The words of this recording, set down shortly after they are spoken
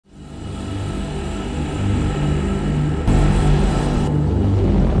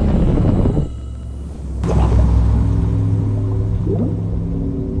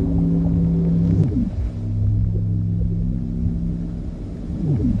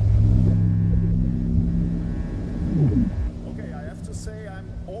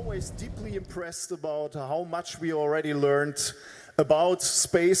always deeply impressed about how much we already learned about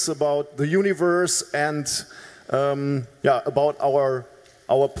space, about the universe, and about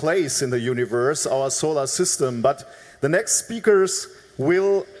our place in the universe, our solar system. But the next speakers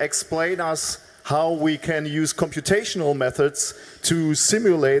will explain us how we can use computational methods to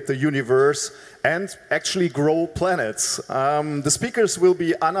simulate the universe and actually grow planets. The speakers will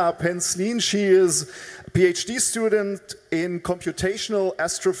be Anna Penslin. She is a PhD student in computational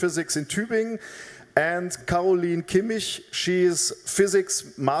astrophysics in Tübingen, and Caroline Kimmich. She is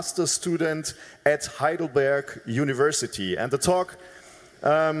physics master student at Heidelberg University. And the talk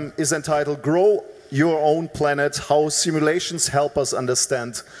is entitled "Grow Your Own Planet: How Simulations Help Us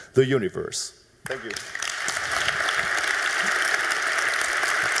Understand the Universe." Thank you.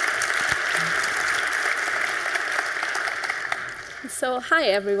 So, hi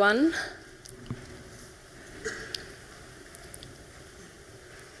everyone.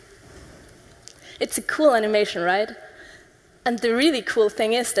 It's a cool animation, right? And the really cool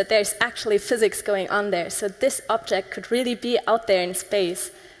thing is that there's actually physics going on there. So this object could really be out there in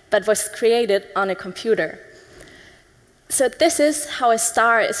space, but was created on a computer. So this is how a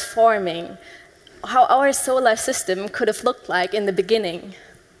star is forming, how our solar system could have looked like in the beginning.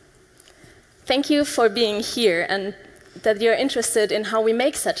 Thank you for being here and that you're interested in how we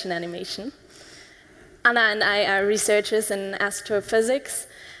make such an animation. Anna and I are researchers in astrophysics,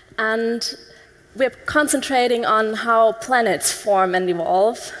 and we're concentrating on how planets form and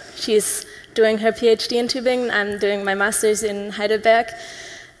evolve. She's doing her PhD in Tübingen, I'm doing my master's in Heidelberg.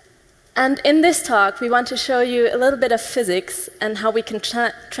 And in this talk, we want to show you a little bit of physics and how we can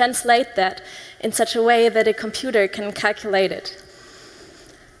translate that in such a way that a computer can calculate it.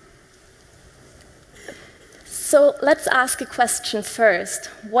 So let's ask a question first.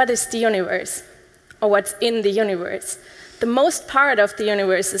 What is the universe? Or what's in the universe? The most part of the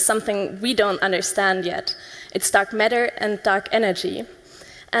universe is something we don't understand yet. It's dark matter and dark energy.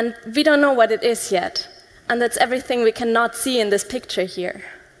 And we don't know what it is yet. And that's everything we cannot see in this picture here.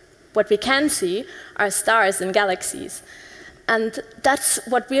 What we can see are stars and galaxies. And that's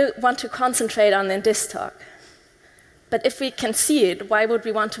what we want to concentrate on in this talk. But if we can see it, why would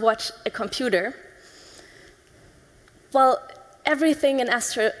we want to watch a computer? Well, everything in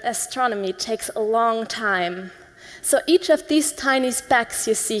astronomy takes a long time. So each of these tiny specks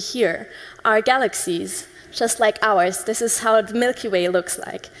you see here are galaxies, just like ours. This is how the Milky Way looks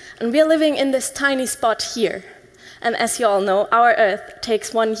like. And we're living in this tiny spot here. And as you all know, our Earth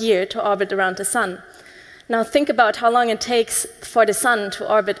takes 1 year to orbit around the Sun. Now think about how long it takes for the Sun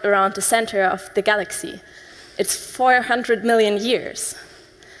to orbit around the center of the galaxy. It's 400 million years.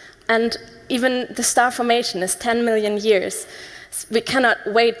 And even the star formation is 10 million years. We cannot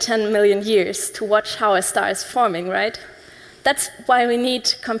wait 10 million years to watch how a star is forming, right? That's why we need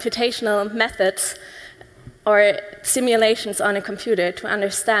computational methods or simulations on a computer to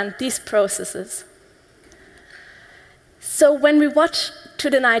understand these processes. So when we watch to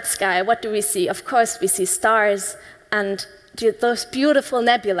the night sky, what do we see? Of course, we see stars and those beautiful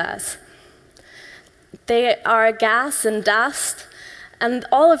nebulas. They are gas and dust, and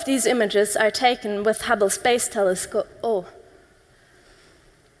all of these images are taken with Hubble Space Telescope. Oh.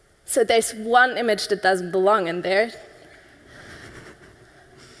 So there's one image that doesn't belong in there.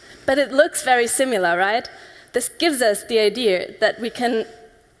 But it looks very similar, right? This gives us the idea that we can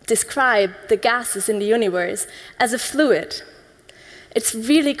describe the gases in the universe as a fluid. It's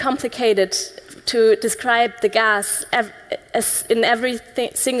really complicated to describe the gas in every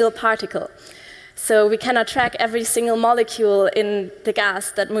single particle. So we cannot track every single molecule in the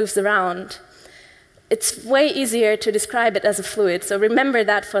gas that moves around. It's way easier to describe it as a fluid, so remember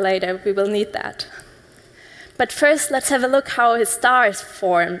that for later, we will need that. But first, let's have a look how a star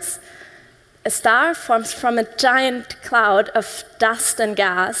forms. A star forms from a giant cloud of dust and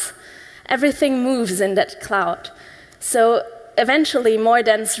gas. Everything moves in that cloud. So eventually, more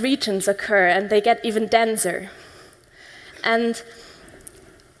dense regions occur, and they get even denser. And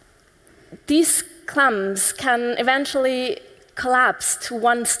these clumps can eventually collapse to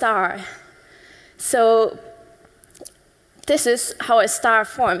one star. So this is how a star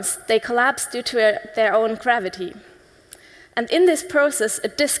forms. They collapse due to their own gravity. And in this process, a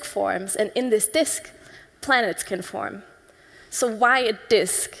disk forms, and in this disk, planets can form. So why a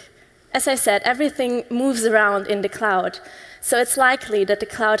disk? As I said, everything moves around in the cloud, so it's likely that the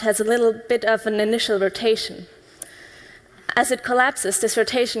cloud has a little bit of an initial rotation. As it collapses, this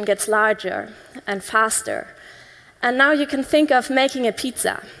rotation gets larger and faster. And now you can think of making a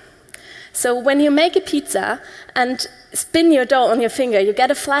pizza. So when you make a pizza and spin your dough on your finger, you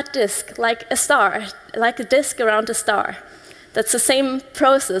get a flat disk, like a star, like a disk around a star. That's the same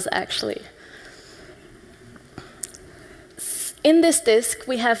process, actually. In this disk,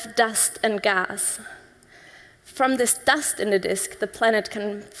 we have dust and gas. From this dust in the disk, the planet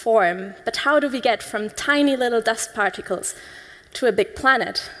can form. But how do we get from tiny little dust particles to a big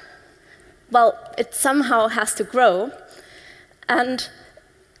planet? Well, it somehow has to grow, and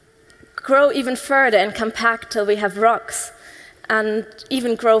grow even further and compact till we have rocks, and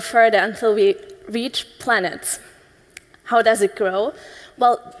even grow further until we reach planets. How does it grow?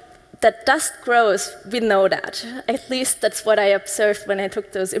 Well, that dust grows, we know that. At least that's what I observed when I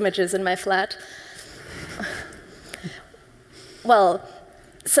took those images in my flat. Well,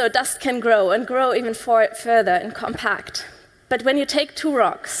 so dust can grow and grow even further and compact. But when you take two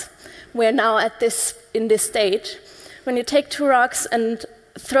rocks, we're now in this stage, when you take two rocks and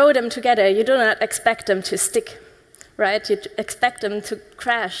throw them together, you do not expect them to stick, right? You expect them to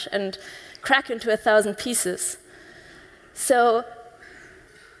crash and crack into 1,000 pieces. So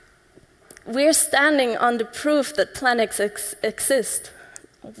we're standing on the proof that planets exist.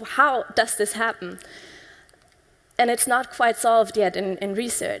 How does this happen? And it's not quite solved yet in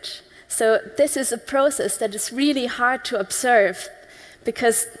research. So this is a process that is really hard to observe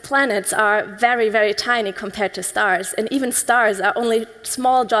because planets are very, very tiny compared to stars, and even stars are only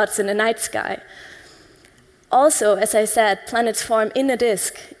small dots in the night sky. Also, as I said, planets form in a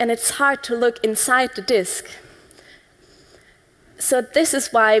disk, and it's hard to look inside the disk. So this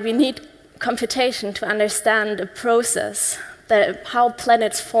is why we need computation to understand the process, how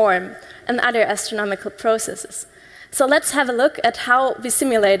planets form, and other astronomical processes. So let's have a look at how we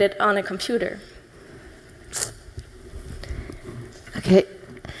simulate it on a computer. Okay,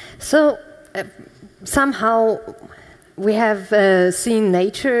 so somehow we have seen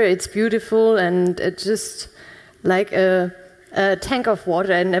nature, it's beautiful, and it's just like a tank of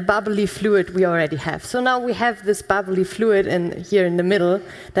water and a bubbly fluid we already have. So now we have this bubbly fluid here in the middle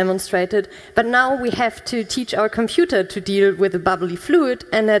demonstrated, but now we have to teach our computer to deal with the bubbly fluid,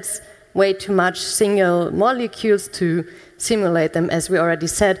 and that's way too much single molecules to simulate them, as we already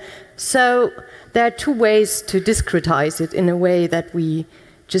said. So there are two ways to discretize it in a way that we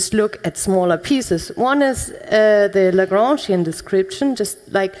just look at smaller pieces. One is the Lagrangian description, just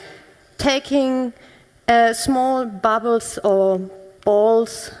like taking small bubbles or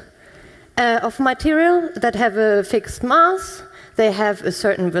balls of material that have a fixed mass. They have a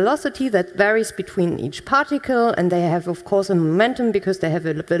certain velocity that varies between each particle, and they have, of course, a momentum because they have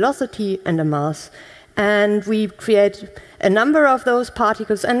a velocity and a mass. And we create a number of those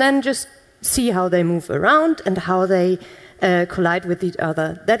particles and then just see how they move around and how they collide with each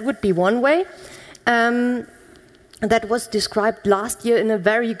other. That would be one way. That was described last year in a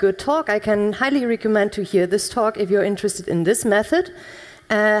very good talk. I can highly recommend to hear this talk if you're interested in this method.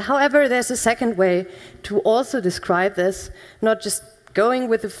 However, there's a second way to also describe this, not just going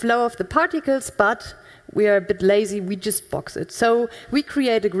with the flow of the particles, but we are a bit lazy, we just box it. So we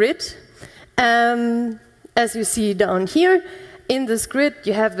create a grid. As you see down here, in this grid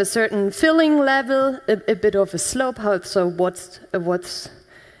you have a certain filling level, a bit of a slope, so what's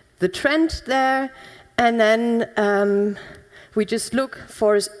the trend there, and then we just look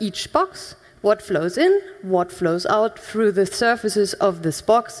for each box, what flows in, what flows out through the surfaces of this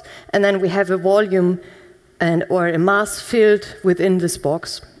box, and then we have a volume or a mass filled within this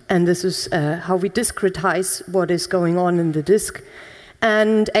box. And this is how we discretize what is going on in the disk.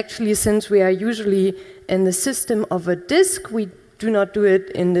 And actually, since we are usually in the system of a disk, we do not do it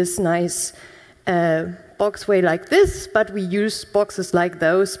in this nice box way like this, but we use boxes like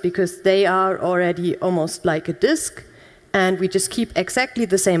those because they are already almost like a disk. And we just keep exactly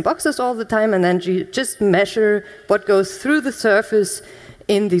the same boxes all the time, and then just measure what goes through the surface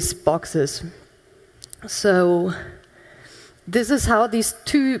in these boxes. So this is how these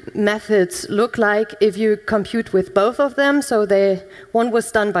two methods look like if you compute with both of them. So one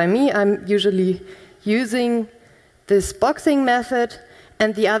was done by me. I'm usually using this boxing method,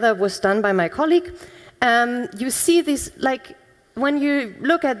 and the other was done by my colleague. You see these, like, when you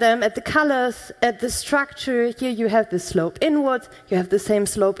look at them, at the colors, at the structure, here you have the slope inwards, you have the same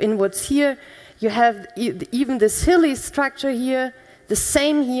slope inwards here, you have even this hilly structure here, the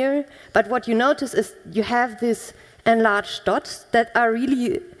same here, but what you notice is you have these enlarged dots that are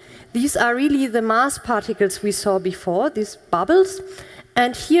these are really the mass particles we saw before, these bubbles,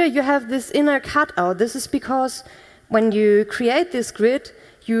 and here you have this inner cutout. This is because when you create this grid,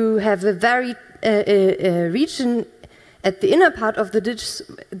 you have a very region at the inner part of the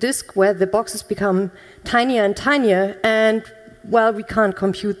disk where the boxes become tinier and tinier, and, well, we can't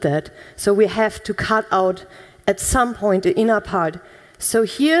compute that. So we have to cut out at some point the inner part. So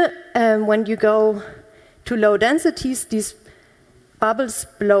here, when you go to low densities, these bubbles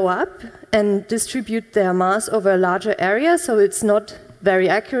blow up and distribute their mass over a larger area, so it's not very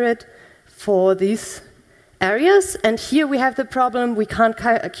accurate for these areas. And here we have the problem, we can't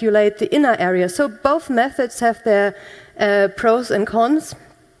calculate the inner area. So both methods have their pros and cons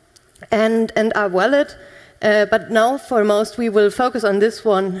and are valid. But now, foremost, we will focus on this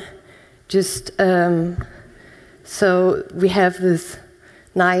one, just so we have this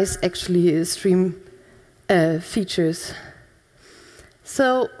nice, actually, stream features.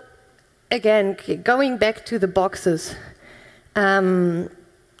 So, again, going back to the boxes, we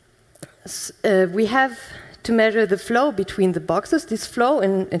have to measure the flow between the boxes. This flow,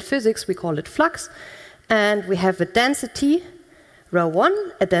 in physics, we call it flux. And we have a density, rho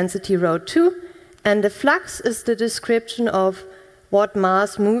 1, a density, rho 2. And the flux is the description of what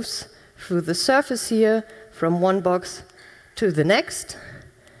mass moves through the surface here from one box to the next.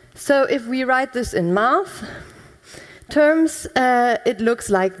 So if we write this in math terms, it looks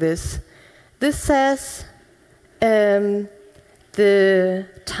like this. This says the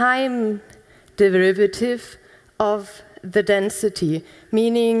time derivative of the density,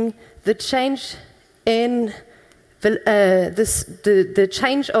 meaning the change in the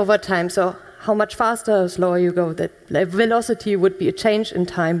change over time. So how much faster or slower you go, that velocity would be a change in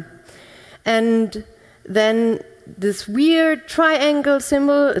time. And then this weird triangle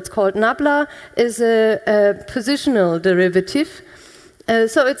symbol, it's called nabla, is a positional derivative.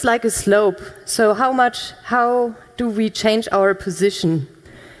 So it's like a slope. So how do we change our position,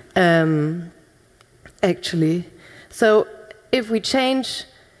 actually? So if we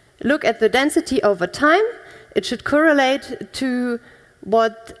look at the density over time, it should correlate to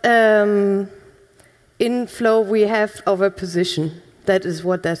what inflow we have over position. That is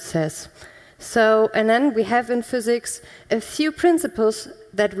what that says. So, and then we have in physics a few principles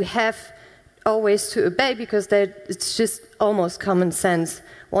that we have always to obey because it's just almost common sense.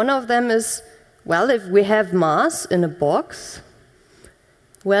 One of them is, well, if we have mass in a box,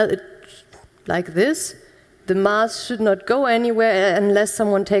 well, like this, the mass should not go anywhere unless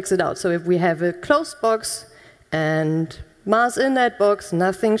someone takes it out. So if we have a closed box and mass in that box,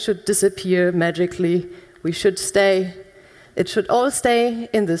 nothing should disappear magically. We should stay. It should all stay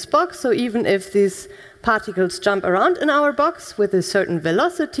in this box. So even if these particles jump around in our box with a certain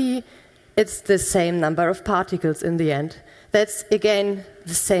velocity, it's the same number of particles in the end. That's, again,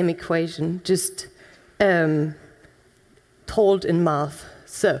 the same equation, just told in math.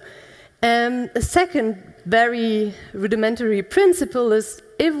 So a second very rudimentary principle is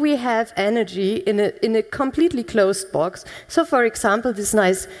if we have energy in a completely closed box, so for example, these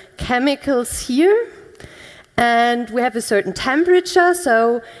nice chemicals here, and we have a certain temperature,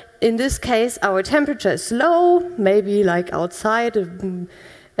 so in this case our temperature is low, maybe like outside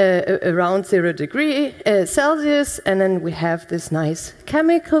around 0 degrees Celsius, and then we have these nice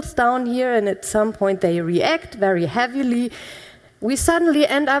chemicals down here, and at some point they react very heavily. We suddenly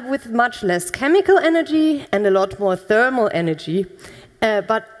end up with much less chemical energy and a lot more thermal energy.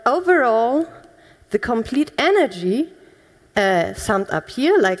 But overall, the complete energy summed up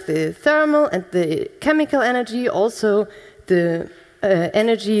here, like the thermal and the chemical energy, also the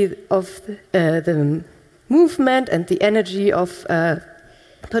energy of the movement and the energy of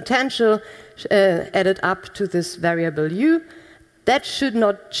potential added up to this variable u, that should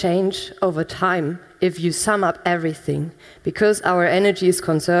not change over time if you sum up everything, because our energy is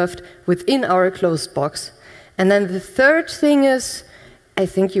conserved within our closed box. And then the third thing is, I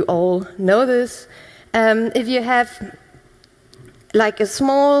think you all know this, if you have like a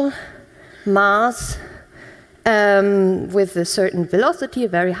small mass with a certain velocity, a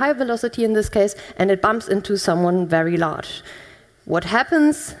very high velocity in this case, and it bumps into someone very large. What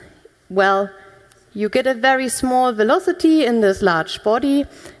happens? Well, you get a very small velocity in this large body,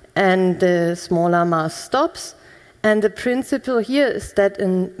 and the smaller mass stops. And the principle here is that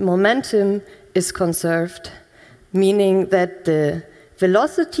momentum is conserved, meaning that the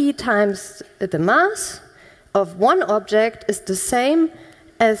velocity times the mass of one object is the same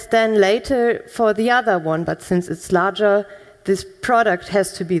as then later for the other one, but since it's larger, this product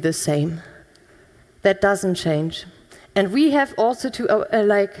has to be the same. That doesn't change. And we have also to,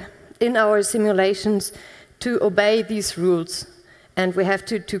 like in our simulations, to obey these rules. And we have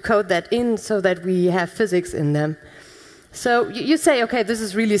to code that in so that we have physics in them. So you say, okay, this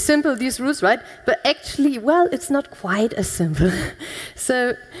is really simple, these rules, right? But actually, well, it's not quite as simple.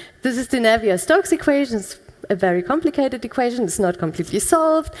 So this is the Navier-Stokes equation. It's a very complicated equation. It's not completely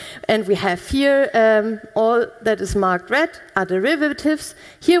solved. And we have here all that is marked red are derivatives.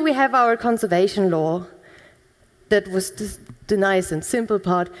 Here we have our conservation law. That was the nice and simple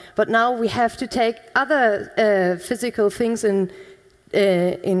part. But now we have to take other physical things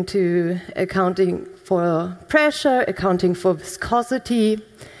into accounting for pressure, accounting for viscosity,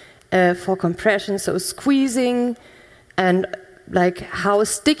 for compression, so squeezing, and like how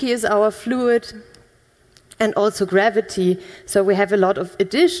sticky is our fluid, and also gravity. So we have a lot of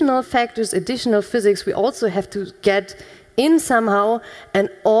additional factors, additional physics we also have to get in somehow, and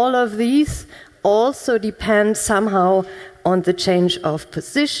all of these also depend somehow on the change of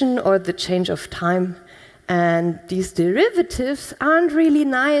position or the change of time. And these derivatives aren't really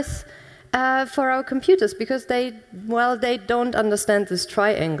nice for our computers because they don't understand this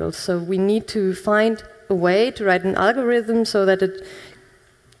triangle. So we need to find a way to write an algorithm so that it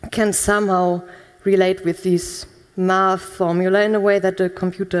can somehow relate with these math formula in a way that the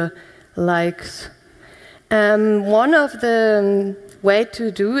computer likes. One of the way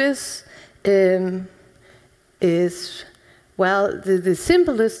to do is well, the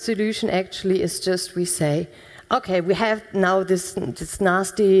simplest solution actually is just we say, okay, we have now this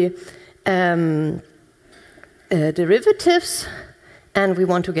nasty derivatives, and we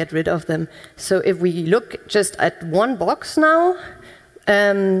want to get rid of them. So if we look just at one box now,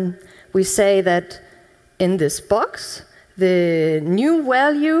 we say that in this box, the new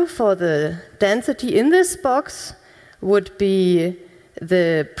value for the density in this box would be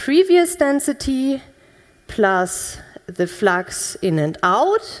the previous density plus the flux in and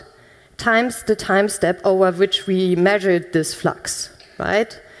out times the time step over which we measured this flux,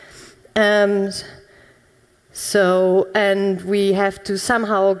 right? And we have to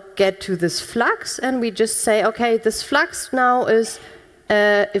somehow get to this flux, and we just say, okay, this flux now is,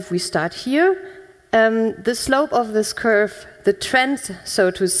 if we start here, the slope of this curve, the trend,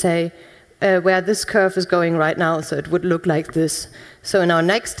 so to say, where this curve is going right now, so it would look like this. So in our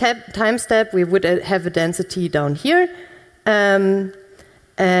next time step, we would have a density down here,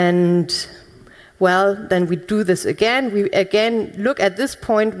 and well, then we do this again. We again look at this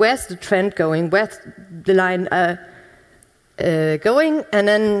point, where's the trend going, where's the line going, and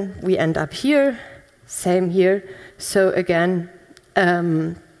then we end up here, same here. So again,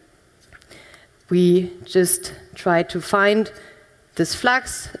 we just try to find this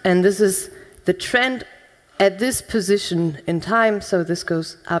flux, and this is the trend at this position in time. So this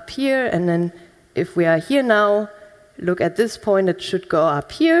goes up here, and then if we are here now, look at this point, it should go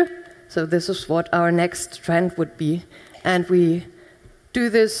up here. So this is what our next trend would be. And we do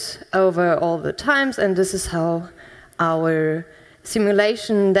this over all the times, and this is how our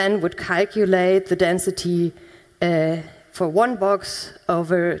simulation then would calculate the density for one box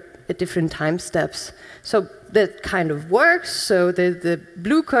over different time steps. So that kind of works. So the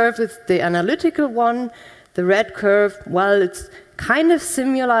blue curve is the analytical one. The red curve, well, it's kind of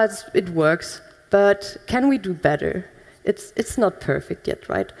similar, it works, but can we do better? It's not perfect yet,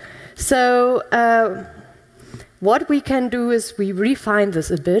 right? So what we can do is we refine this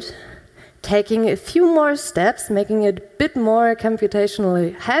a bit, taking a few more steps, making it a bit more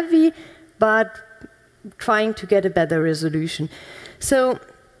computationally heavy, but trying to get a better resolution. So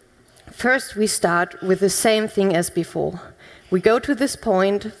first we start with the same thing as before. We go to this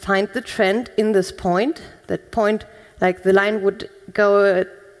point, find the trend in this point. That point, like the line would go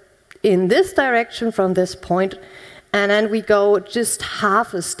in this direction from this point, and then we go just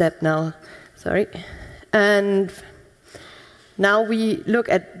half a step now. Sorry. And now we look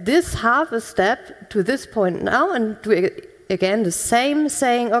at this half a step to this point now and do again the same,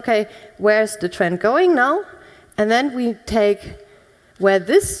 saying, okay, where's the trend going now? And then we take where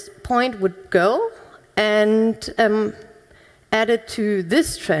this point would go and add it to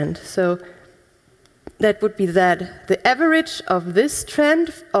this trend. So that would be that the average of this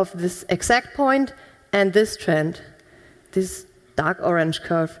trend, of this exact point, and this trend, this dark orange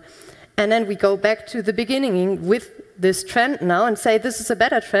curve. And then we go back to the beginning with this trend now and say this is a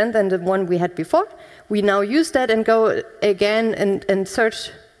better trend than the one we had before. We now use that and go again and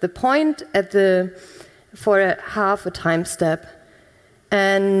search the point at for half a time step.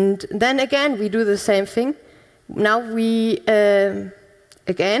 And then again we do the same thing. Now we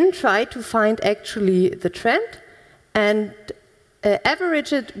again try to find actually the trend and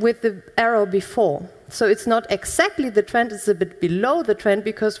average it with the arrow before. So it's not exactly the trend, it's a bit below the trend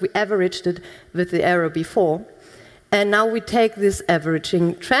because we averaged it with the arrow before. And now we take this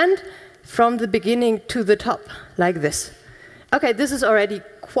averaging trend from the beginning to the top, like this. Okay, this is already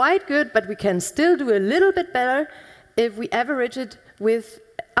quite good, but we can still do a little bit better if we average it with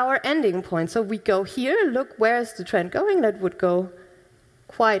our ending point. So we go here, look, where is the trend going? That would go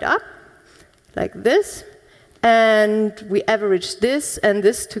quite up, like this. And we average this and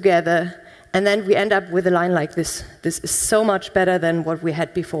this together. And then we end up with a line like this. This is so much better than what we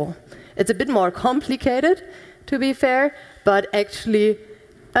had before. It's a bit more complicated, to be fair, but actually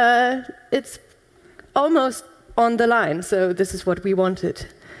it's almost on the line, so this is what we wanted.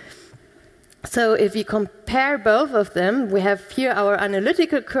 So if we compare both of them, we have here our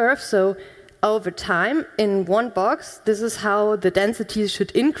analytical curve, so over time in one box, this is how the densities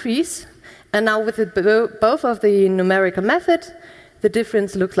should increase. And now with both of the numerical method, the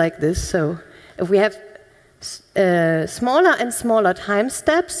difference looks like this. So if we have smaller and smaller time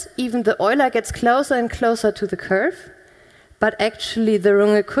steps, even the Euler gets closer and closer to the curve. But actually the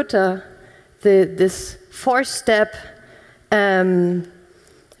Runge-Kutta, this 4-step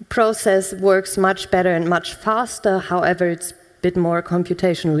process works much better and much faster. However, it's a bit more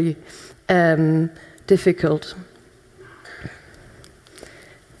computationally difficult.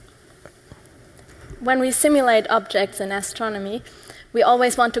 When we simulate objects in astronomy, we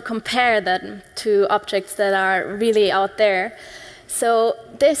always want to compare them to objects that are really out there. So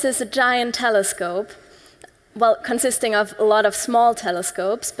this is a giant telescope, well, consisting of a lot of small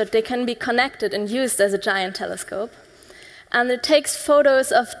telescopes, but they can be connected and used as a giant telescope. And it takes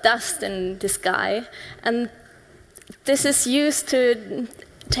photos of dust in the sky, and this is used to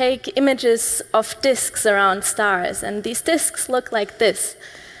take images of disks around stars, and these disks look like this.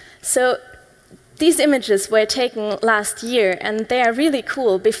 So these images were taken last year, and they are really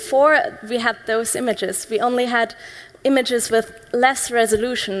cool. Before we had those images, we only had images with less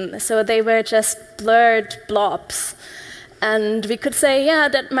resolution, so they were just blurred blobs. And we could say, yeah,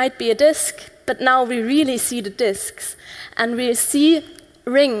 that might be a disk, but now we really see the disks. And we see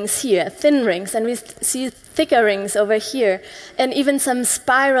rings here, thin rings, and we see thicker rings over here, and even some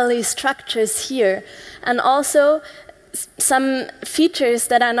spirally structures here, and also some features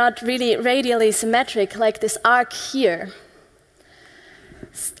that are not really radially symmetric, like this arc here.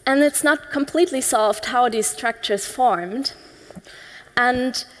 And it's not completely solved how these structures formed.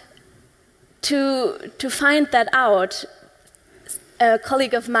 And to find that out, a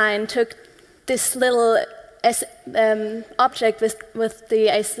colleague of mine took this little object with the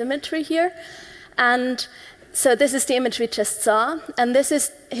asymmetry here. And so this is the image we just saw, and this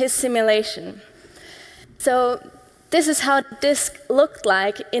is his simulation. So this is how the disk looked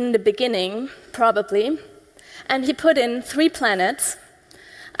like in the beginning, probably. And he put in 3 planets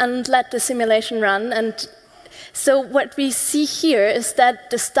and let the simulation run. And so what we see here is that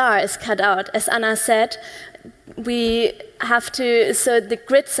the star is cut out. As Anna said, we have to, so the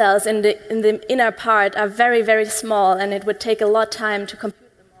grid cells in the inner part are very, very small, and it would take a lot of time to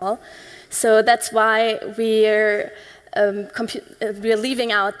compute them all. So that's why we're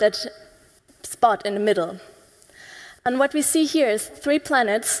leaving out that spot in the middle. And what we see here is 3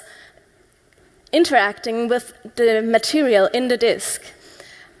 planets interacting with the material in the disk.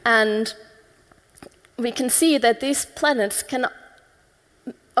 And we can see that these planets can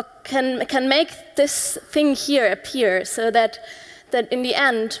make this thing here appear, so that in the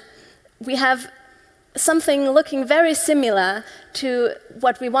end we have something looking very similar to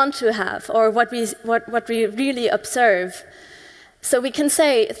what we want to have, or what we really observe. So we can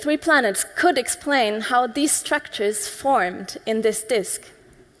say 3 planets could explain how these structures formed in this disk.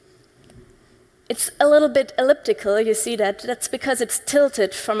 It's a little bit elliptical, you see that. That's because it's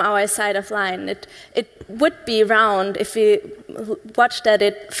tilted from our side of line. It would be round if we watched at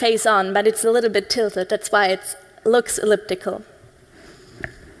it face on, but it's a little bit tilted. That's why it looks elliptical.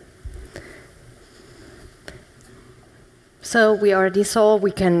 So we already saw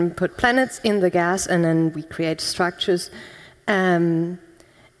we can put planets in the gas and then we create structures. One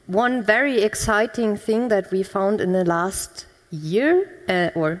very exciting thing that we found in the last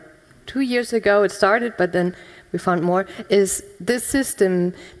year, or 2 years ago it started, but then we found more, is this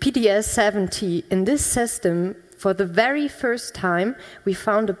system, PDS-70. In this system, for the very first time, we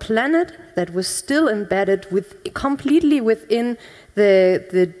found a planet that was still embedded completely within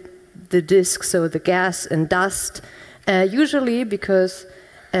the disk, so the gas and dust. Usually because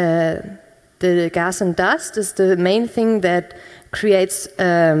the gas and dust is the main thing that creates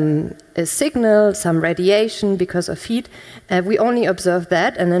a signal, some radiation because of heat. We only observe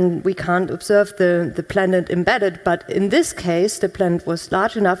that, and then we can't observe the planet embedded. But in this case, the planet was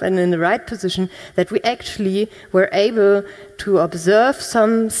large enough and in the right position that we actually were able to observe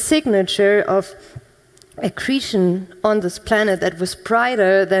some signature of accretion on this planet that was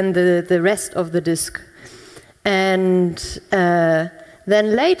brighter than the rest of the disk. And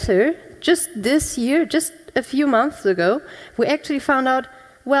then later, just this year, just a few months ago, we actually found out,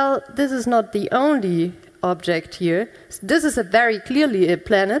 well, this is not the only object here. This is very clearly a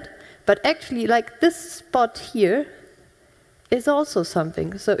planet, but actually, like this spot here is also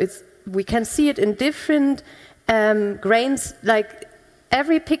something. So we can see it in different grains, like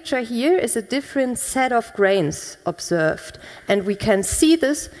every picture here is a different set of grains observed. And we can see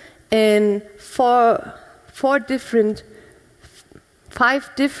this in five different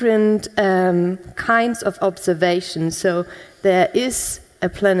kinds of observations. So there is a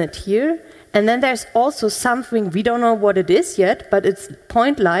planet here, and then there's also something, we don't know what it is yet, but it's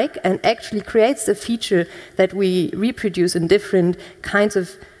point-like and actually creates a feature that we reproduce in different kinds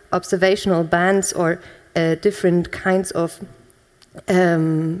of observational bands or different kinds of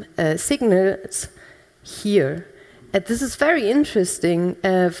signals here. And this is very interesting.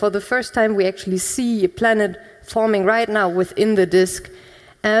 For the first time, we actually see a planet forming right now within the disk.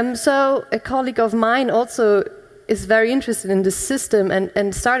 So a colleague of mine also is very interested in this system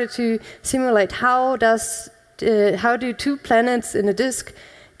and started to simulate how do two planets in a disk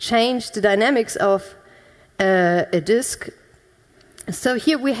change the dynamics of a disk. So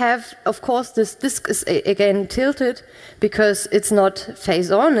here we have, of course, this disk is again tilted because it's not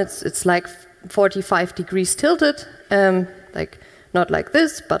face on, it's like 45 degrees tilted, like not like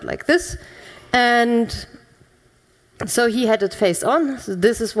this, but like this. And so he had it face on. So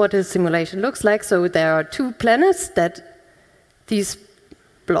this is what his simulation looks like. So there are two planets, that these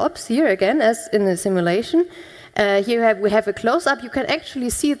blobs here again, as in the simulation. Here we have a close-up. You can actually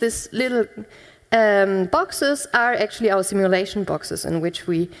see this little boxes are actually our simulation boxes in which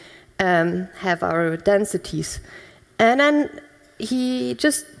we have our densities. And then he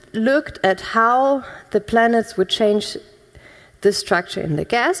just looked at how the planets would change the structure in the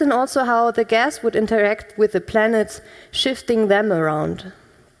gas, and also how the gas would interact with the planets, shifting them around.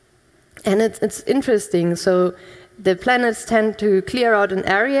 And it's interesting. So the planets tend to clear out an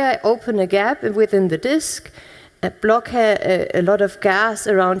area, open a gap within the disk, block a lot of gas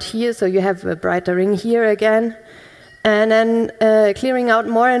around here, so you have a brighter ring here again, and then clearing out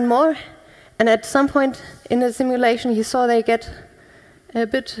more and more. And at some point in the simulation, you saw they get a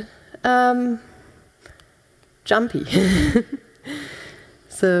bit jumpy.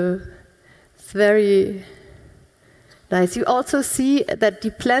 So it's very nice. You also see that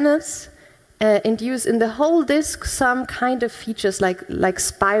the planets induce in the whole disk some kind of features, like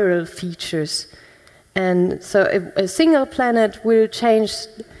spiral features. And so a single planet will change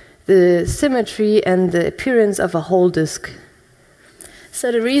the symmetry and the appearance of a whole disk. So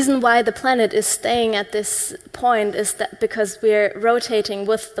the reason why the planet is staying at this point is that because we're rotating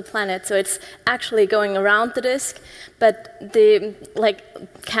with the planet, so it's actually going around the disk, but the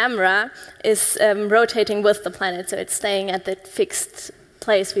camera is rotating with the planet, so it's staying at the fixed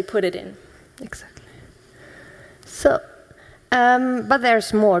place we put it in. Exactly. So, but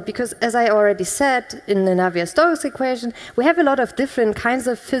there's more, because as I already said in the Navier-Stokes equation, we have a lot of different kinds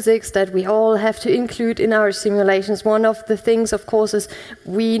of physics that we all have to include in our simulations. One of the things, of course, is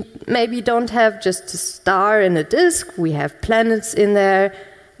we maybe don't have just a star in a disk, we have planets in there,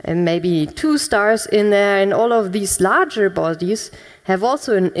 and maybe two stars in there, and all of these larger bodies have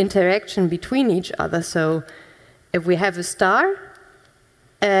also an interaction between each other. So if we have a star,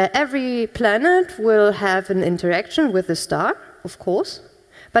 every planet will have an interaction with the star, of course.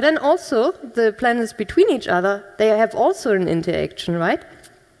 But then also, the planets between each other, they have also an interaction, right?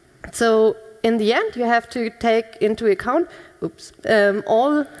 So in the end, you have to take into account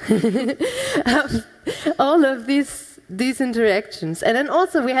all of these interactions. And then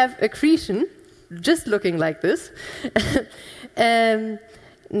also we have accretion, just looking like this.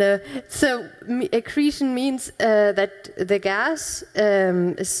 No. So accretion means that the gas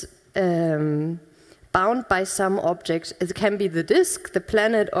is bound by some object. It can be the disk, the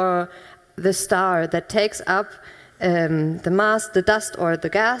planet, or the star that takes up the mass, the dust, or the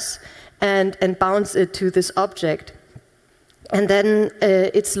gas, and bounds it to this object. And then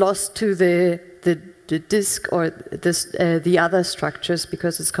it's lost to the disk or the other structures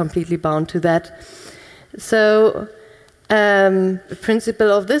because it's completely bound to that. So the principle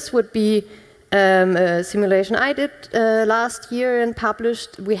of this would be a simulation I did last year and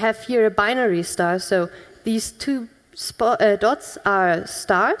published. We have here a binary star, so these two dots are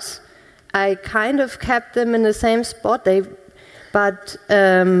stars. I kind of kept them in the same spot, but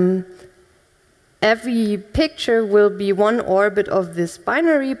every picture will be one orbit of this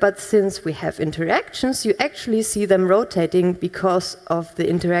binary, but since we have interactions, you actually see them rotating because of the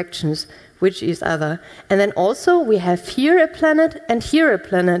interactions with each other. And then also we have here a planet and here a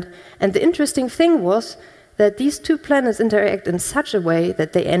planet. And the interesting thing was that these two planets interact in such a way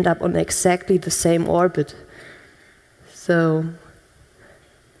that they end up on exactly the same orbit. So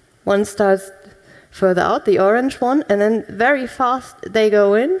one starts further out, the orange one, and then very fast they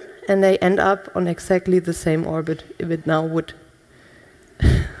go in and they end up on exactly the same orbit, if it now would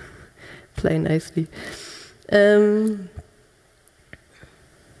play nicely.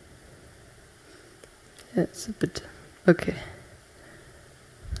 It's a bit, okay.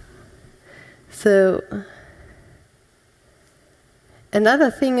 So, another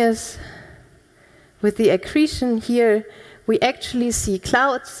thing is, with the accretion here, we actually see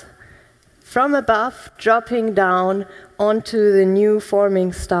clouds from above dropping down onto the new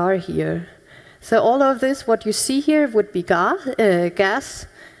forming star here. So all of this, what you see here, would be gas,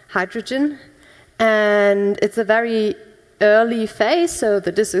 hydrogen, and it's a very early phase, so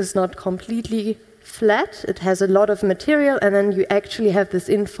the disk is not completely flat. It has a lot of material, and then you actually have this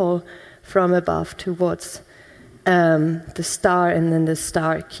infall from above towards the star, and then the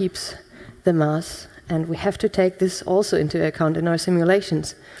star keeps the mass. And we have to take this also into account in our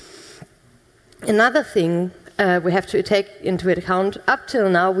simulations. Another thing we have to take into account, up till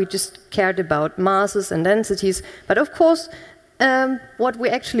now we just cared about masses and densities, but of course what we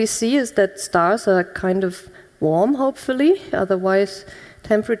actually see is that stars are kind of warm, hopefully, otherwise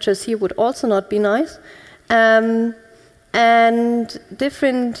temperatures here would also not be nice. And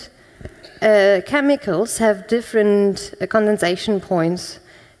different chemicals have different condensation points.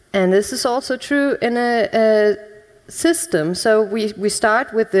 And this is also true in a system. So we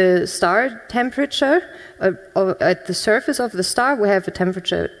start with the star temperature. At the surface of the star, we have a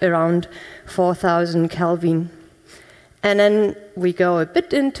temperature around 4,000 Kelvin. And then we go a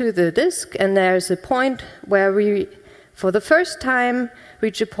bit into the disk, and there's a point where we, for the first time,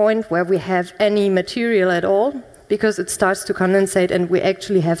 reach a point where we have any material at all, because it starts to condensate and we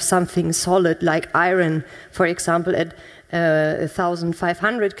actually have something solid, like iron, for example, at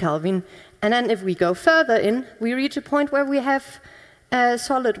 1,500 Kelvin. And then if we go further in, we reach a point where we have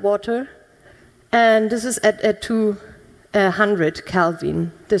solid water, and this is at 200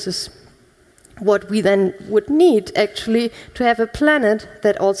 Kelvin. This is what we then would need, actually, to have a planet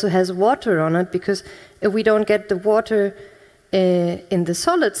that also has water on it, because if we don't get the water in the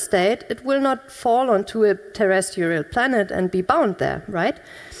solid state, it will not fall onto a terrestrial planet and be bound there, right?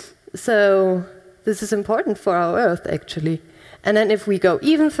 So this is important for our Earth, actually. And then if we go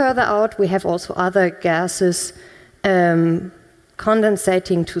even further out, we have also other gases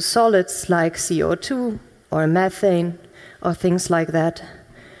condensating to solids like CO2 or methane or things like that.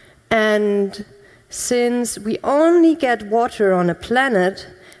 And since we only get water on a planet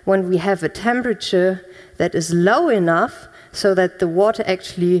when we have a temperature that is low enough so that the water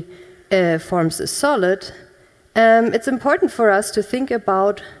actually forms a solid, it's important for us to think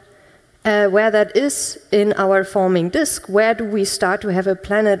about where that is in our forming disk. Where do we start to have a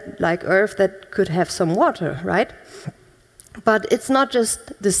planet like Earth that could have some water, right? But it's not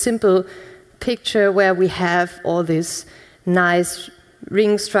just the simple picture where we have all these nice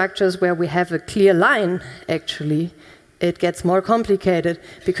ring structures where we have a clear line, actually. It gets more complicated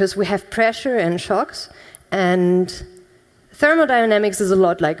because we have pressure and shocks, and thermodynamics is a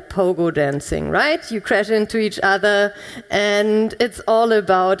lot like pogo dancing, right? You crash into each other, and it's all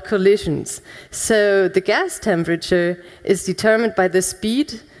about collisions. So the gas temperature is determined by the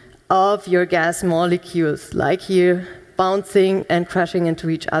speed of your gas molecules, like here, bouncing and crashing into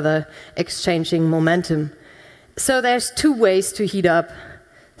each other, exchanging momentum. So there's two ways to heat up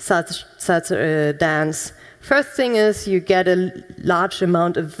such a dance. First thing is you get a large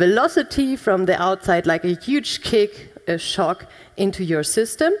amount of velocity from the outside, like a huge kick, a shock into your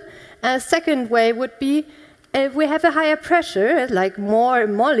system. A second way would be if we have a higher pressure, like more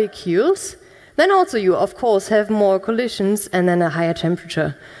molecules, then also you, of course, have more collisions and then a higher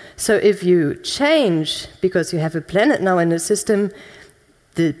temperature. So if you change, because you have a planet now in the system,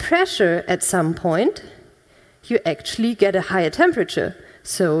 the pressure at some point, you actually get a higher temperature.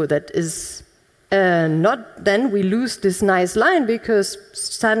 So that is not, then we lose this nice line because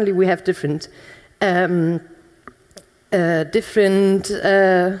suddenly we have different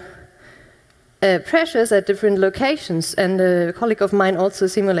pressures at different locations. And a colleague of mine also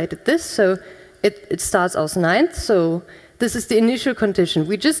simulated this, so it starts as 9th. So this is the initial condition.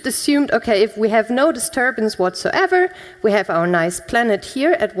 We just assumed, okay, if we have no disturbance whatsoever, we have our nice planet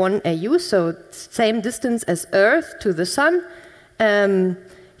here at 1 AU, so same distance as Earth to the Sun.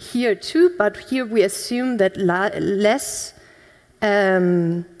 Here too, but here we assume that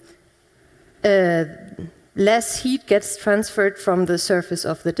less heat gets transferred from the surface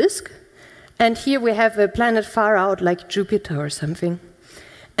of the disk. And here we have a planet far out, like Jupiter or something.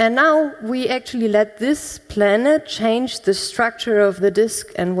 And now we actually let this planet change the structure of the disk,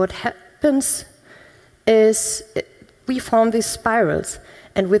 and what happens is we form these spirals.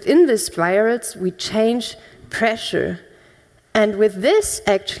 And within these spirals, we change pressure. And with this,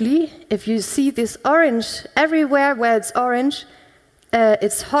 actually, if you see this orange, everywhere where it's orange,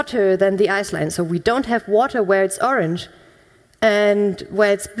 it's hotter than the ice line. So we don't have water where it's orange. And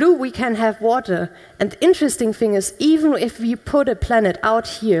where it's blue, we can have water. And the interesting thing is, even if we put a planet out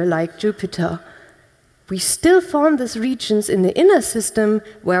here, like Jupiter, we still form these regions in the inner system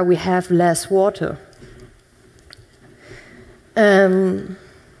where we have less water.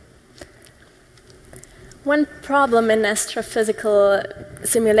 One problem in astrophysical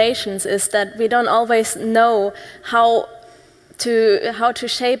simulations is that we don't always know how to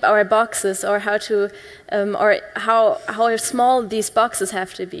shape our boxes, or how small these boxes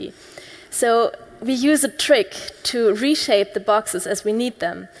have to be. So we use a trick to reshape the boxes as we need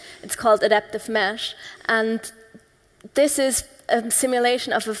them. It's called adaptive mesh, and this is a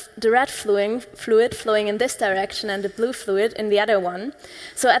simulation of the red fluid flowing in this direction and the blue fluid in the other one.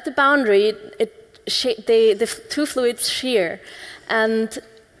 So at the boundary, the two fluids shear, and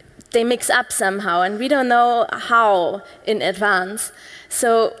they mix up somehow, and we don't know how in advance.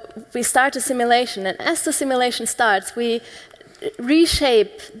 So we start a simulation, and as the simulation starts, we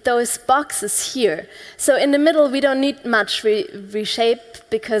reshape those boxes here. So in the middle, we don't need much reshape,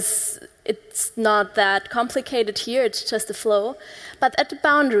 because it's not that complicated here, it's just a flow. But at the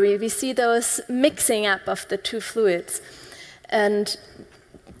boundary, we see those mixing up of the two fluids. And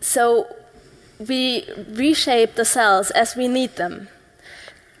so we reshape the cells as we need them.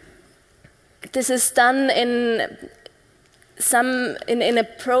 This is done in a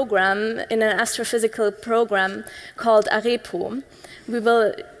program, in an astrophysical program called AREPO. We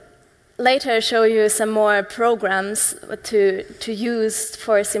will later show you some more programs to use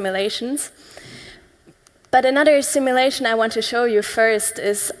for simulations. But another simulation I want to show you first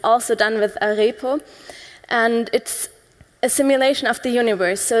is also done with AREPO, and it's a simulation of the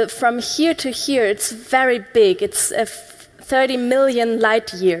universe. So from here to here, it's very big. It's 30 million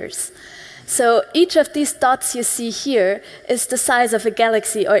light years. So each of these dots you see here is the size of a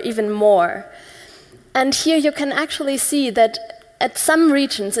galaxy, or even more. And here you can actually see that at some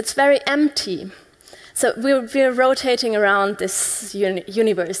regions it's very empty. So we're rotating around this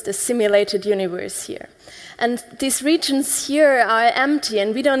universe, this simulated universe here. And these regions here are empty,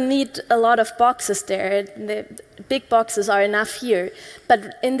 and we don't need a lot of boxes there. The big boxes are enough here.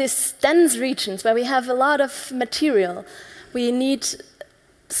 But in these dense regions where we have a lot of material, we need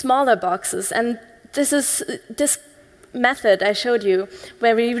smaller boxes. And this method I showed you,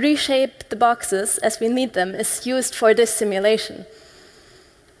 where we reshape the boxes as we need them, is used for this simulation.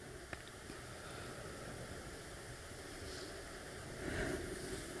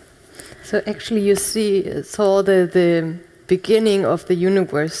 So actually you saw the beginning of the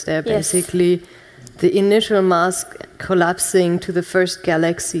universe there, basically. Yes. The initial mass collapsing to the first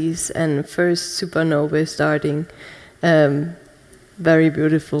galaxies and first supernovae starting. Very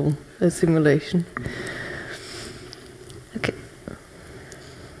beautiful simulation. Okay.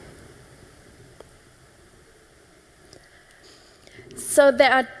 So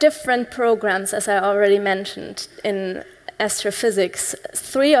there are different programs, as I already mentioned, in astrophysics.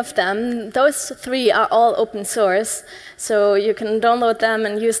 3 of them, those 3 are all open source, so you can download them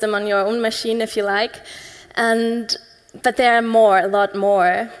and use them on your own machine if you like. But there are a lot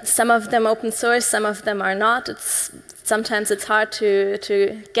more. Some of them open source, some of them are not. Sometimes it's hard to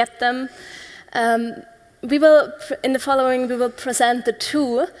get them. In the following, we will present the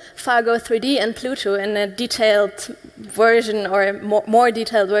 2, Fargo 3D and Pluto, in a detailed version, or more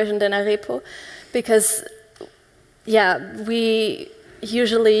detailed version than AREPO, because we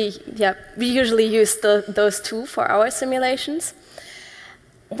usually use those 2 for our simulations.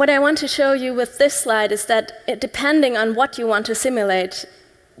 What I want to show you with this slide is that depending on what you want to simulate,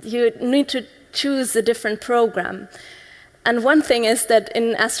 you need to choose a different program. And one thing is that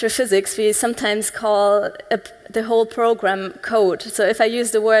in astrophysics, we sometimes call the whole program code. So if I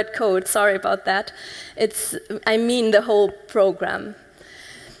use the word code, sorry about that, I mean the whole program.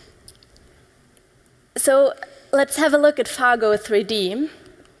 So let's have a look at Fargo 3D.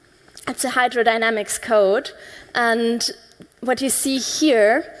 It's a hydrodynamics code, and what you see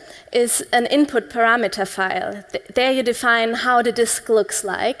here is an input parameter file. There you define how the disk looks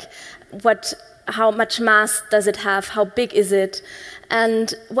like, how much mass does it have, how big is it,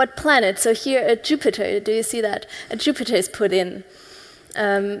 and what planet. So here a Jupiter, do you see that? A Jupiter is put in.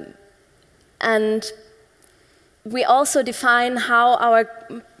 And we also define how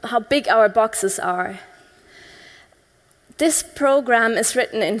big our boxes are. This program is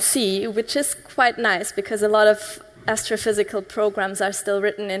written in C, which is quite nice, because a lot of astrophysical programs are still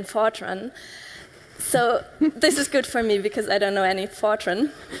written in Fortran. So this is good for me, because I don't know any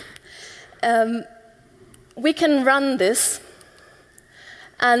Fortran. We can run this,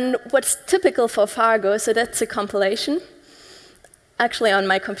 and what's typical for Fargo, so that's a compilation, actually on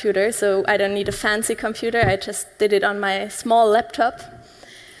my computer, so I don't need a fancy computer. I just did it on my small laptop.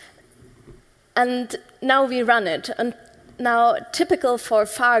 And now we run it. And now, typical for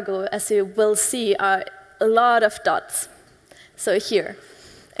Fargo, as you will see, are a lot of dots. So here,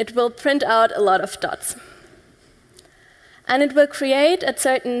 it will print out a lot of dots. And it will create, at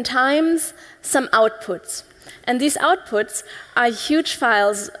certain times, some outputs. And these outputs are huge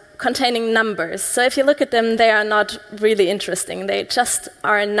files containing numbers. So if you look at them, they are not really interesting. They just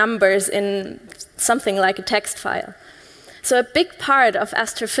are numbers in something like a text file. So a big part of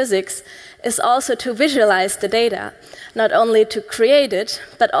astrophysics is also to visualize the data, not only to create it,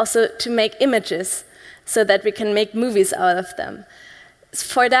 but also to make images so that we can make movies out of them.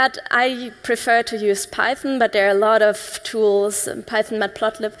 For that, I prefer to use Python, but there are a lot of tools, Python,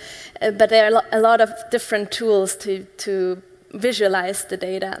 Matplotlib, but there are a lot of different tools to visualize the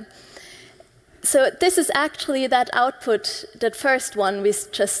data. So this is actually that output, that first one we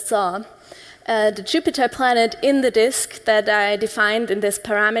just saw. The Jupiter planet in the disk that I defined in this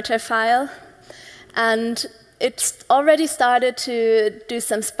parameter file. And it's already started to do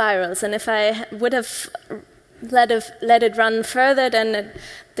some spirals. And if I would have let it run further, then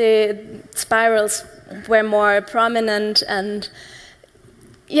the spirals were more prominent. And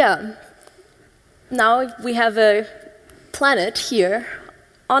yeah, now we have a planet here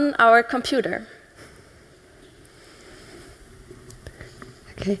on our computer.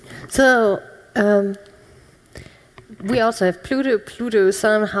 Okay, so we also have Pluto. Pluto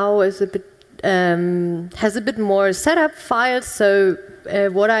somehow is a bit has a bit more setup files. So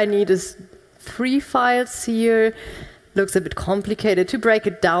what I need is 3 files here. Looks a bit complicated. To break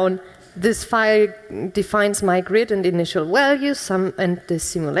it down, this file defines my grid and initial values, and the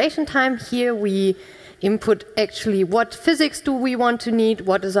simulation time. Here we input actually what physics do we want to need,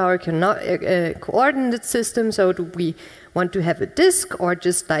 what is our coordinate system, so do we want to have a disk or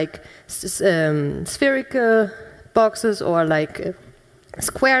just like spherical boxes or like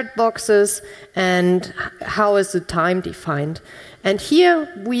squared boxes, and how is the time defined. And here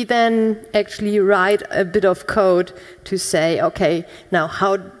we then actually write a bit of code to say, okay, now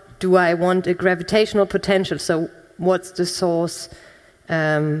how do I want a gravitational potential? So what's the source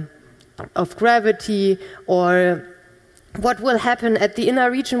of gravity, or what will happen at the inner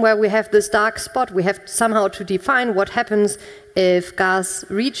region where we have this dark spot? We have somehow to define what happens if gas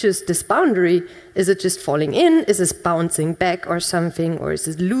reaches this boundary. Is it just falling in? Is it bouncing back or something? Or is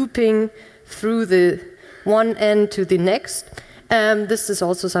it looping through the one end to the next? This is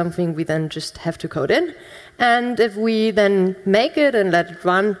also something we then just have to code in. And if we then make it and let it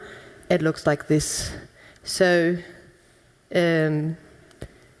run, it looks like this. So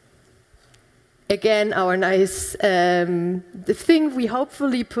again, our nice, the thing we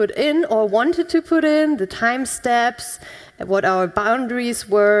hopefully put in or wanted to put in, the time steps, what our boundaries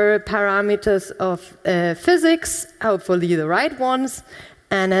were, parameters of physics, hopefully the right ones,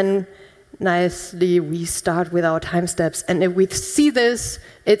 and then nicely we start with our time steps. And if we see this,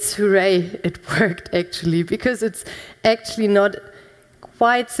 it's hooray, it worked actually, because it's actually not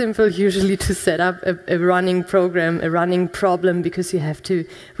quite simple usually to set up a running program, a running problem, because you have to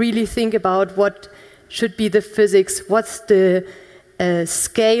really think about what should be the physics, what's the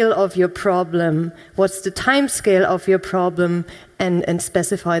scale of your problem, what's the time scale of your problem, and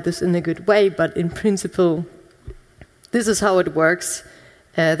specify this in a good way. But in principle, this is how it works.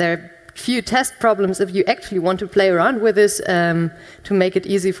 There are few test problems if you actually want to play around with this to make it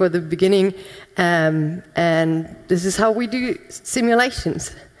easy for the beginning. And this is how we do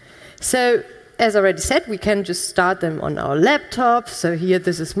simulations. So, as I already said, we can just start them on our laptop. So here,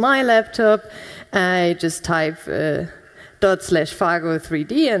 this is my laptop. I just type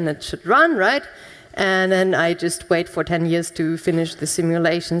 ./Fargo3D and it should run, right? And then I just wait for 10 years to finish the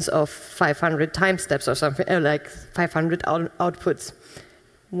simulations of 500 time steps or something, like 500 outputs.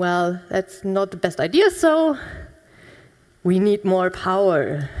 Well, that's not the best idea, so we need more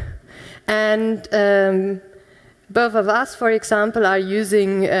power. And both of us, for example, are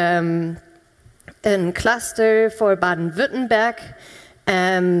using a cluster for Baden-Württemberg,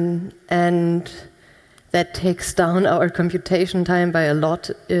 and that takes down our computation time by a lot,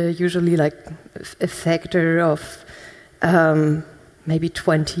 usually like a factor of maybe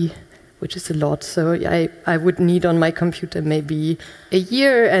 20. Which is a lot. So I would need on my computer maybe a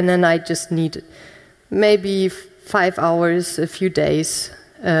year, and then I just need maybe 5 hours, a few days,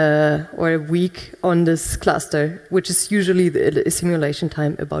 or a week on this cluster, which is usually the simulation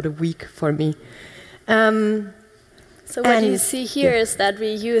time, about a week for me. So what you see here is that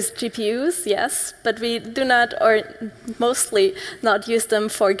we use GPUs, yes, but we do not, or mostly not use them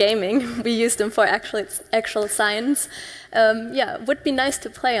for gaming. We use them for actual science. Yeah, it would be nice to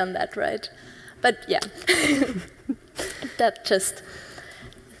play on that, right? But yeah, that just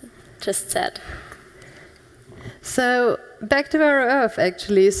said. So back to our Earth,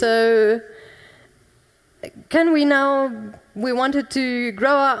 actually. So can we now, we wanted to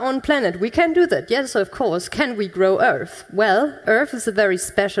grow our own planet. We can do that, yes, of course. Can we grow Earth? Well, Earth is a very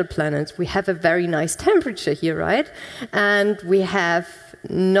special planet. We have a very nice temperature here, right? And we have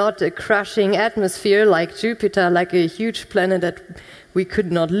not a crushing atmosphere like Jupiter, like a huge planet that we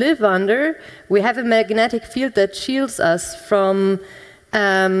could not live under. We have a magnetic field that shields us from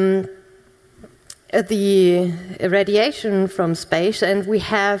the radiation from space, and we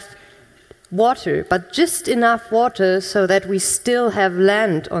have water, but just enough water so that we still have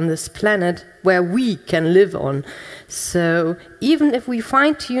land on this planet where we can live on. So even if we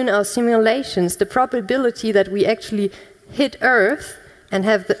fine-tune our simulations, the probability that we actually hit Earth and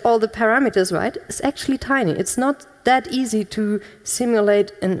have all the parameters right is actually tiny. It's not that easy to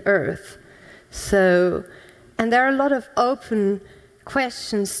simulate an Earth. So, and there are a lot of open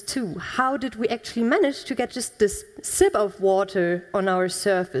questions too. How did we actually manage to get just this sip of water on our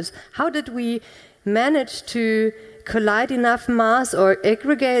surface? How did we manage to collide enough mass or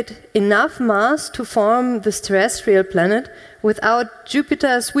aggregate enough mass to form this terrestrial planet without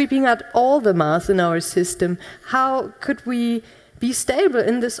Jupiter sweeping out all the mass in our system? How could we be stable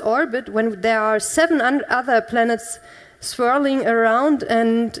in this orbit when there are 7 other planets swirling around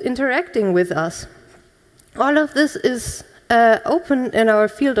and interacting with us? All of this is open in our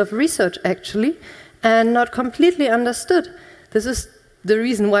field of research, actually, and not completely understood. This is the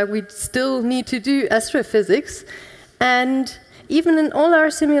reason why we still need to do astrophysics. And even in all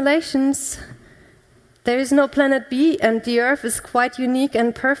our simulations, there is no planet B, and the Earth is quite unique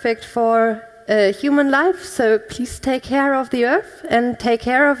and perfect for human life. So please take care of the Earth and take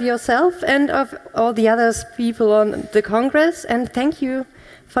care of yourself and of all the other people on the Congress. And thank you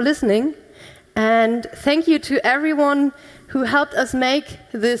for listening. And thank you to everyone who helped us make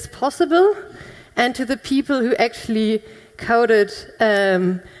this possible, and to the people who actually coded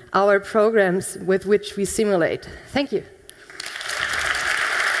our programs with which we simulate. Thank you.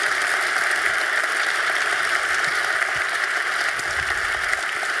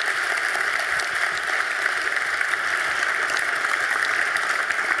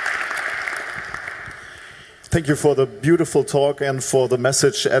 Thank you for the beautiful talk and for the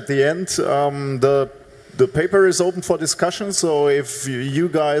message at the end. The paper is open for discussion, so if you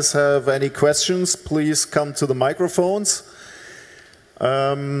guys have any questions, please come to the microphones.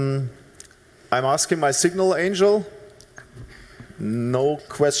 I'm asking my signal angel. No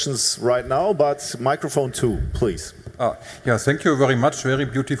questions right now, but microphone 2, please. Yeah, thank you very much. Very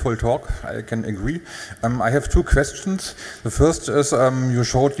beautiful talk. I can agree. I have 2 questions. The first is you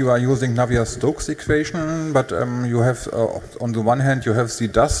showed you are using Navier-Stokes equation, but you have on the one hand you have the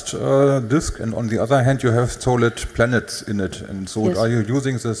dust disk, and on the other hand you have solid planets in it. And so, yes. Are you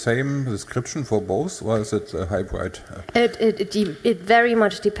using the same description for both, or is it a hybrid? It very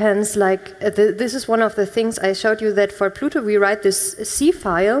much depends. Like this is one of the things I showed you, that for Pluto we write this C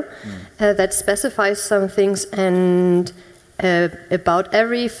file that specifies some things, and about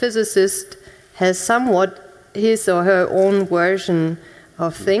every physicist has somewhat his or her own version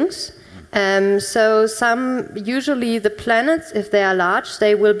of things. So usually the planets, if they are large,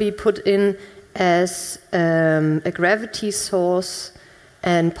 they will be put in as a gravity source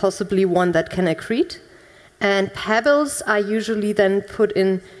and possibly one that can accrete. And pebbles are usually then put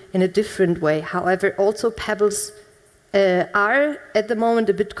in a different way. However, also pebbles are at the moment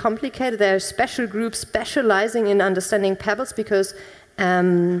a bit complicated. There are special groups specializing in understanding pebbles because,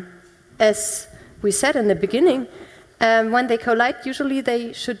 as we said in the beginning, when they collide, usually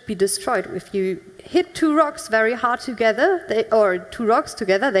they should be destroyed. If you hit 2 rocks very hard together, or 2 rocks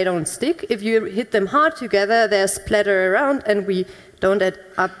together, they don't stick. If you hit them hard together, they splatter around, and we don't end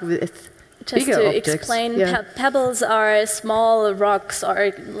up with just bigger objects. To explain, pebbles are small rocks,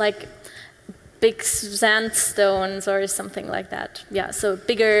 or like big sandstones or something like that. Yeah, so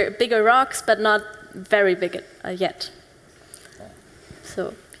bigger rocks, but not very big yet.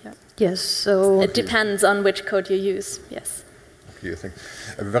 So, yeah. Yes, so it depends on which code you use, yes. Okay, I think.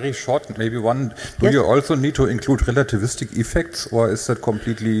 Very short, maybe one. Do you also need to include relativistic effects, or is that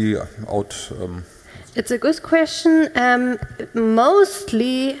completely out? It's a good question.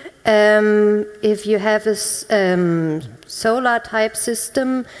 Mostly, if you have a solar type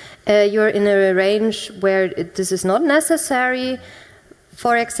system, you're in a range where this is not necessary.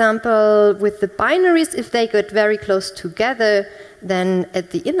 For example, with the binaries, if they get very close together, then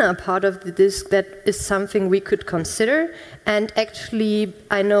at the inner part of the disk, that is something we could consider. And actually,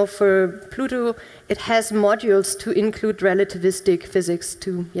 I know for Pluto, it has modules to include relativistic physics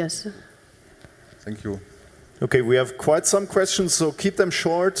too, yes. Thank you. Okay, we have quite some questions, so keep them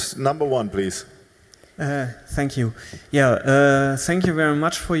short. Number one, please. Thank you. Yeah, thank you very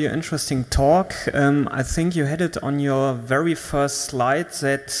much for your interesting talk. I think you had it on your very first slide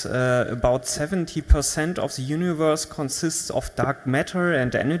that about 70% of the universe consists of dark matter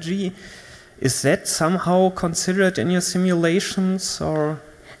and energy. Is that somehow considered in your simulations, or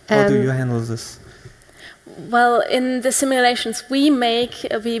how do you handle this? Well, in the simulations we make,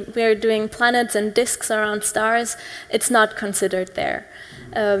 we're doing planets and disks around stars. It's not considered there.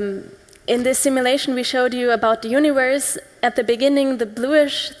 In this simulation we showed you about the universe, at the beginning the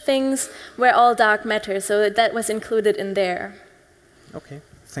bluish things were all dark matter, so that was included in there. Okay,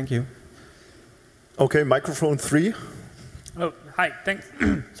 thank you. Okay, microphone 3. Oh, hi, thanks.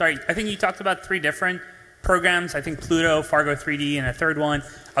 Sorry, I think you talked about 3 different programs. I think Pluto, Fargo 3D, and a third one.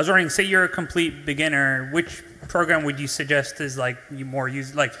 I was wondering, say you're a complete beginner, which program would you suggest is like more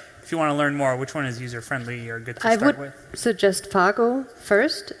used, like if you want to learn more, which one is user-friendly or good to start with? I would suggest Fargo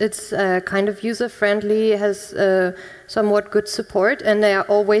first. It's kind of user-friendly, has somewhat good support, and they are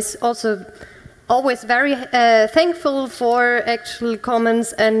always very thankful for actual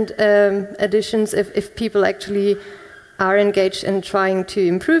comments and additions if people actually are engaged in trying to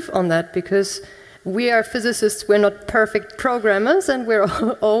improve on that, because we are physicists, we're not perfect programmers, and we're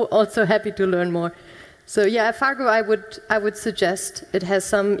also happy to learn more. So yeah, Fargo I would suggest. It has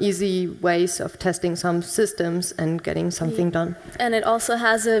some easy ways of testing some systems and getting something done. And it also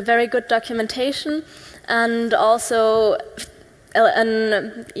has a very good documentation and also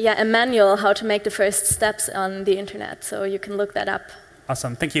a manual how to make the first steps on the internet. So you can look that up.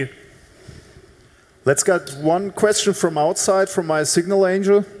 Awesome, thank you. Let's get one question from outside, from my signal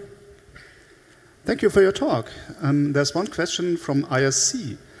angel. Thank you for your talk. There's one question from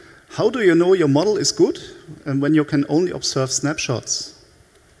ISC. How do you know your model is good and when you can only observe snapshots?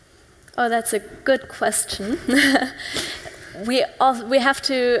 Oh, that's a good question. we have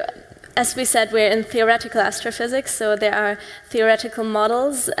to, as we said, we're in theoretical astrophysics, so there are theoretical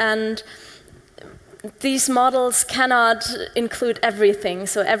models, and these models cannot include everything,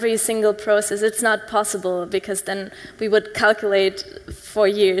 so every single process. It's not possible, because then we would calculate for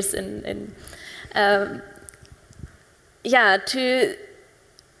years.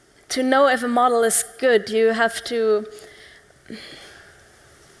 To know if a model is good, you have to...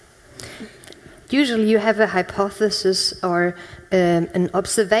 Usually you have a hypothesis or an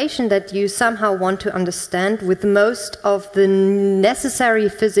observation that you somehow want to understand with most of the necessary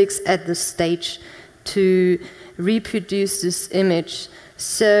physics at the stage to reproduce this image.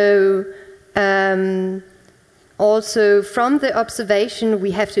 So also from the observation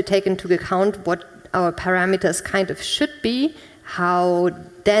we have to take into account what our parameters kind of should be, how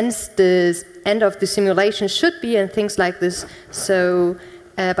dense the end of the simulation should be, and things like this. So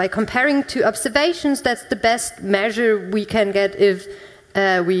by comparing to observations, that's the best measure we can get if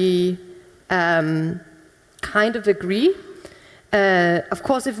we kind of agree. Of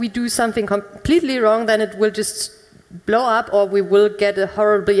course, if we do something completely wrong, then it will just blow up, or we will get a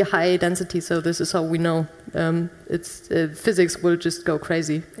horribly high density. So this is how we know physics will just go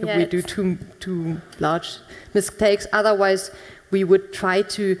crazy if we do too large mistakes. Otherwise, we would try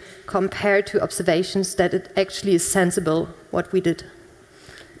to compare to observations that it actually is sensible what we did.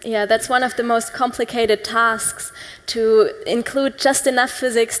 Yeah, that's one of the most complicated tasks, to include just enough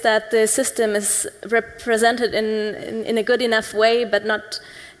physics that the system is represented in a good enough way, but not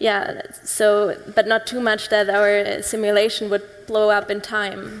too much that our simulation would blow up in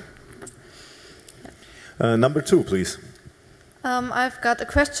time. Number 2, please. I've got a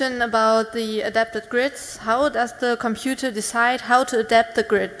question about the adapted grids. How does the computer decide how to adapt the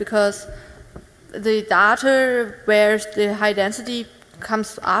grid? Because the data where the high density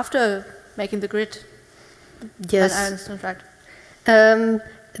comes after making the grid. Yes. I understand right.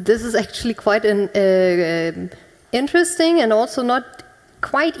 This is actually quite an interesting and also not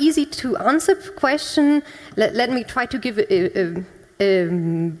quite easy to answer question. Let me try to give a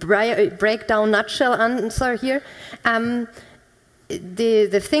breakdown nutshell answer here.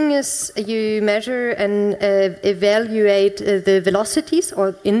 The thing is, you measure and evaluate the velocities,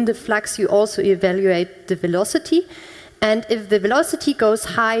 or in the flux you also evaluate the velocity. And if the velocity goes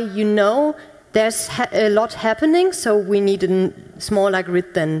high, you know there's a lot happening, so we need a smaller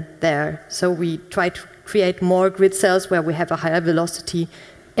grid than there. So we try to create more grid cells where we have a higher velocity.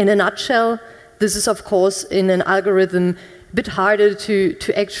 In a nutshell, this is of course in an algorithm bit harder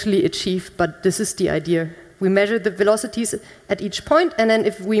to actually achieve, but this is the idea. We measure the velocities at each point, and then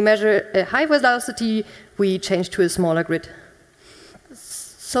if we measure a high velocity, we change to a smaller grid.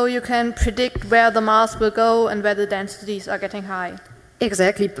 So you can predict where the mass will go and where the densities are getting high.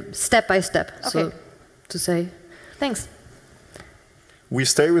 Exactly, step by step, okay. so to say. Thanks. We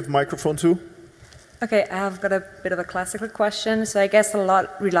stay with microphone 2. Okay, I've got a bit of a classical question. So I guess a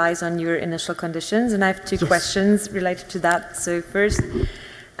lot relies on your initial conditions, and I have 2 questions related to that. So first,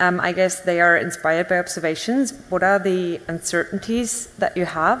 I guess they are inspired by observations. What are the uncertainties that you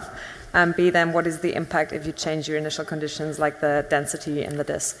have? And B, then what is the impact if you change your initial conditions, like the density in the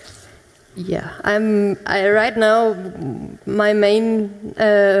disk? Yeah, right now, my main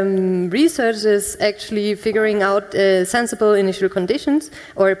research is actually figuring out sensible initial conditions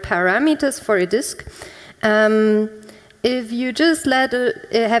or parameters for a disk. If you just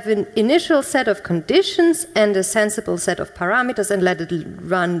have an initial set of conditions and a sensible set of parameters and let it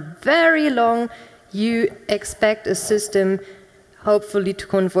run very long, you expect a system hopefully to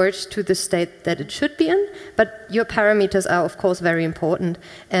converge to the state that it should be in, but your parameters are of course very important.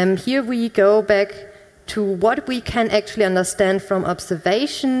 Here we go back to what we can actually understand from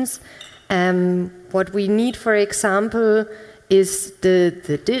observations. What we need, for example, is the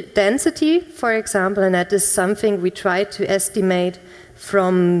density, for example, and that is something we try to estimate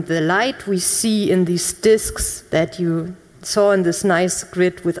from the light we see in these disks that you saw in this nice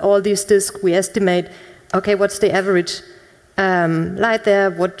grid with all these disks. We estimate, okay, what's the average light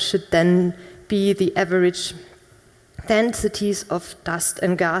there, what should then be the average densities of dust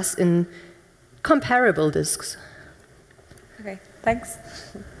and gas in comparable disks. Okay, thanks.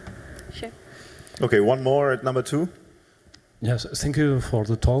 Sure. Okay, one more at number 2. Yes, thank you for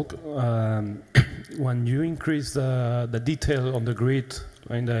the talk. When you increase the detail on the grid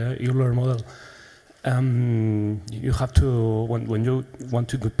in the Euler model, you have to, when you want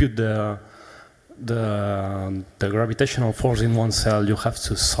to compute the gravitational force in one cell, you have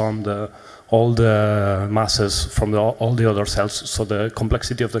to sum all the masses from all the other cells, so the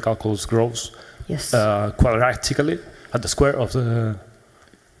complexity of the calculus grows. Yes. Quadratically at the square of the.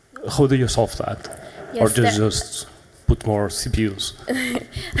 How do you solve that? Yes, or just put more CPUs?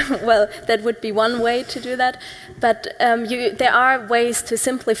 Well, that would be one way to do that, but there are ways to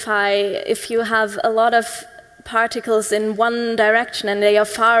simplify if you have a lot of particles in one direction and they are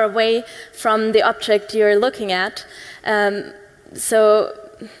far away from the object you're looking at. So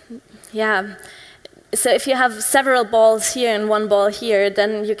if you have several balls here and one ball here,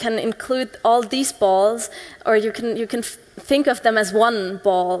 then you can include all these balls, or you can think of them as one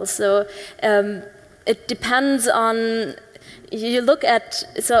ball. So it depends on, you look at,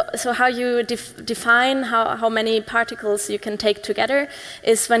 so how you define how many particles you can take together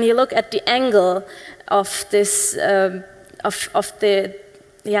is when you look at the angle of this of the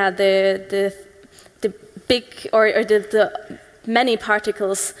big or the many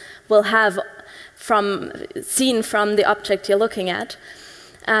particles will have seen from the object you're looking at,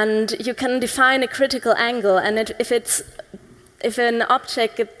 and you can define a critical angle. And if an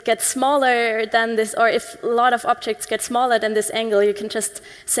object gets smaller than this, or if a lot of objects get smaller than this angle, you can just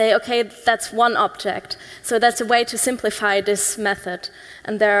say, okay, that's one object. So that's a way to simplify this method.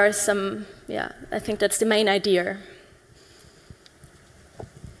 And there are some, I think that's the main idea.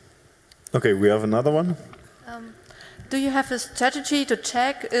 Okay, we have another one. Do you have a strategy to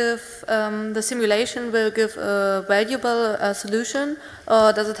check if the simulation will give a valuable solution,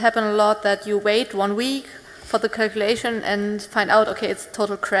 or does it happen a lot that you wait 1 week for the calculation and find out, okay, it's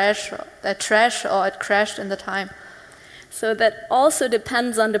total crash, or it crashed in the time? So that also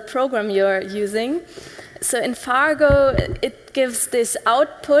depends on the program you're using. So in Fargo, it gives these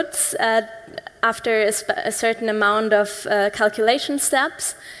outputs after a certain amount of calculation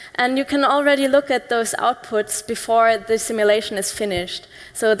steps. And you can already look at those outputs before the simulation is finished.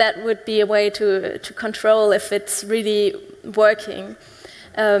 So that would be a way to control if it's really working.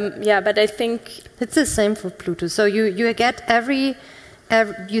 But I think it's the same for Pluto. So you get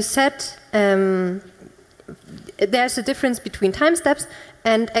you set, there's a difference between time steps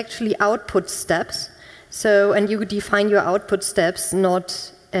and actually output steps. So, and you define your output steps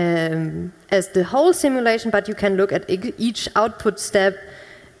not as the whole simulation, but you can look at each output step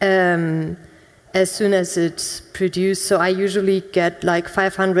as soon as it's produced. So I usually get like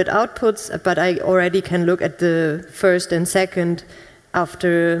 500 outputs, but I already can look at the first and second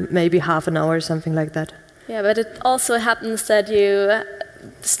after maybe half an hour or something like that. Yeah, but it also happens that you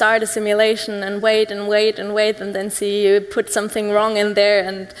start a simulation and wait and wait and wait, and then see you put something wrong in there,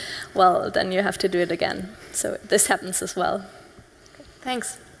 and well, then you have to do it again. So this happens as well.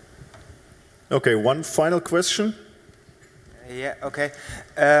 Thanks. Okay, one final question. Yeah, okay.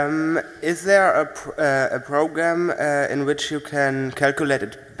 Is there a program in which you can calculate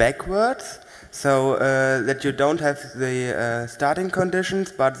it backwards, so that you don't have the starting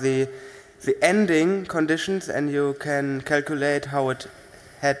conditions, but the ending conditions, and you can calculate how it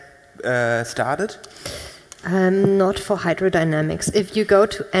had started? Not for hydrodynamics. If you go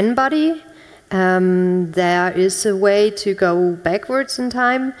to n-body, there is a way to go backwards in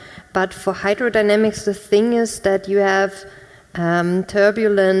time, but for hydrodynamics, the thing is that you have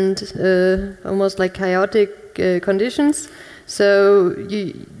turbulent, almost like chaotic conditions, so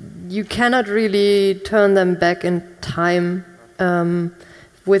you cannot really turn them back in time.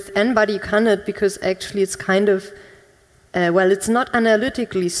 With n-body you cannot, because actually it's kind of, well, it's not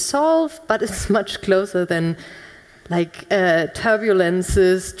analytically solved, but it's much closer than like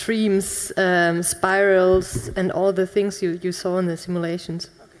turbulences, streams, spirals, and all the things you saw in the simulations.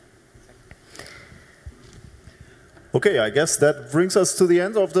 Okay, I guess that brings us to the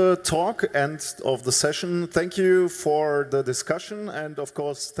end of the talk and of the session. Thank you for the discussion, and of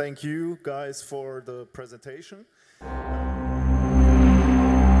course, thank you guys for the presentation.